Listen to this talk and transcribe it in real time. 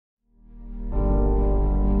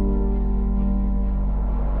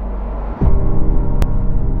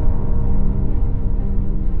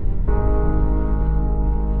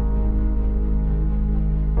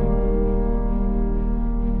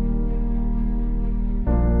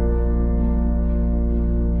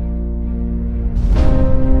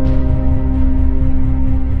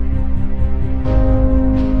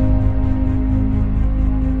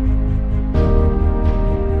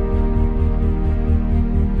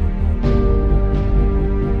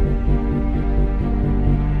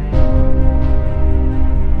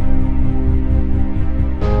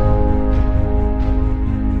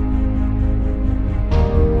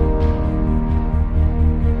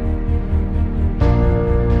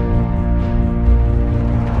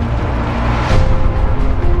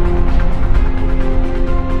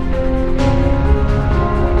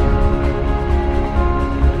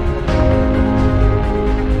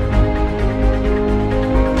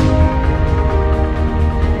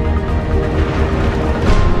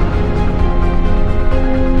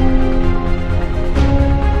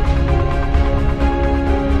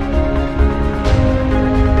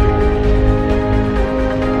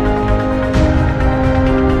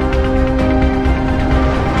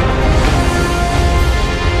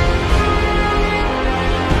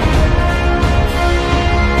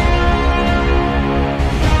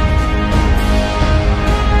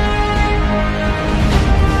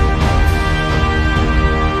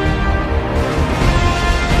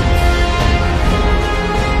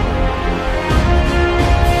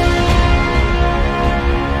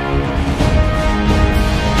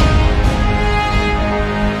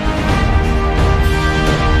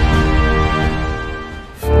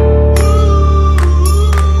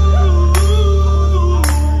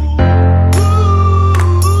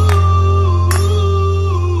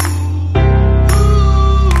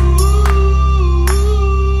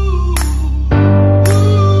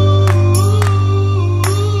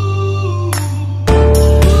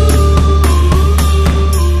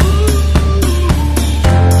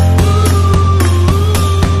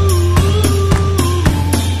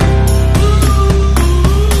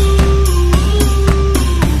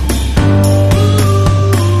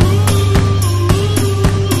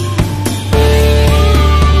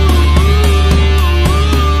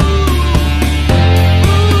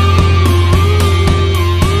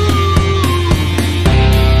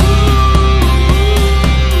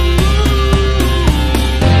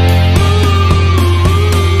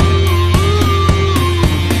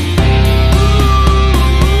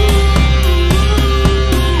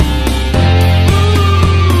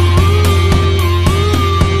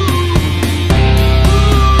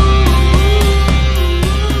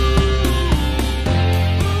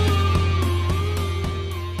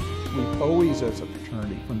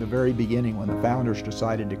very beginning, when the founders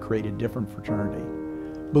decided to create a different fraternity,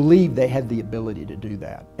 believed they had the ability to do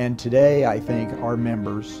that. And today, I think our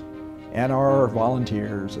members and our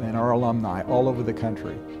volunteers and our alumni all over the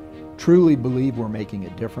country truly believe we're making a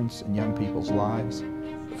difference in young people's lives.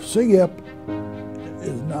 SigEp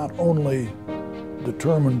is not only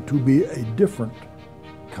determined to be a different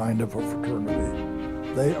kind of a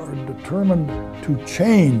fraternity, they are determined to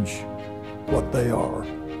change what they are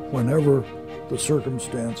whenever the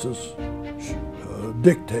circumstances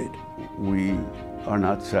dictate. We are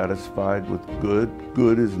not satisfied with good.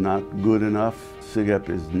 Good is not good enough. SigEp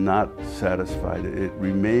is not satisfied. It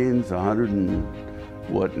remains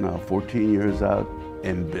 14 years out,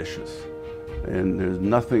 ambitious. And there's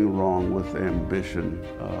nothing wrong with ambition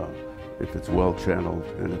if it's well-channeled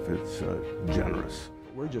and if it's generous.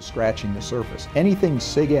 We're just scratching the surface. Anything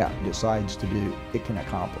SigEp decides to do, it can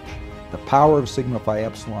accomplish. The power of Sigma Phi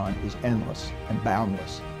Epsilon is endless and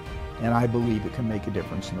boundless, and I believe it can make a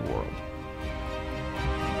difference in the world.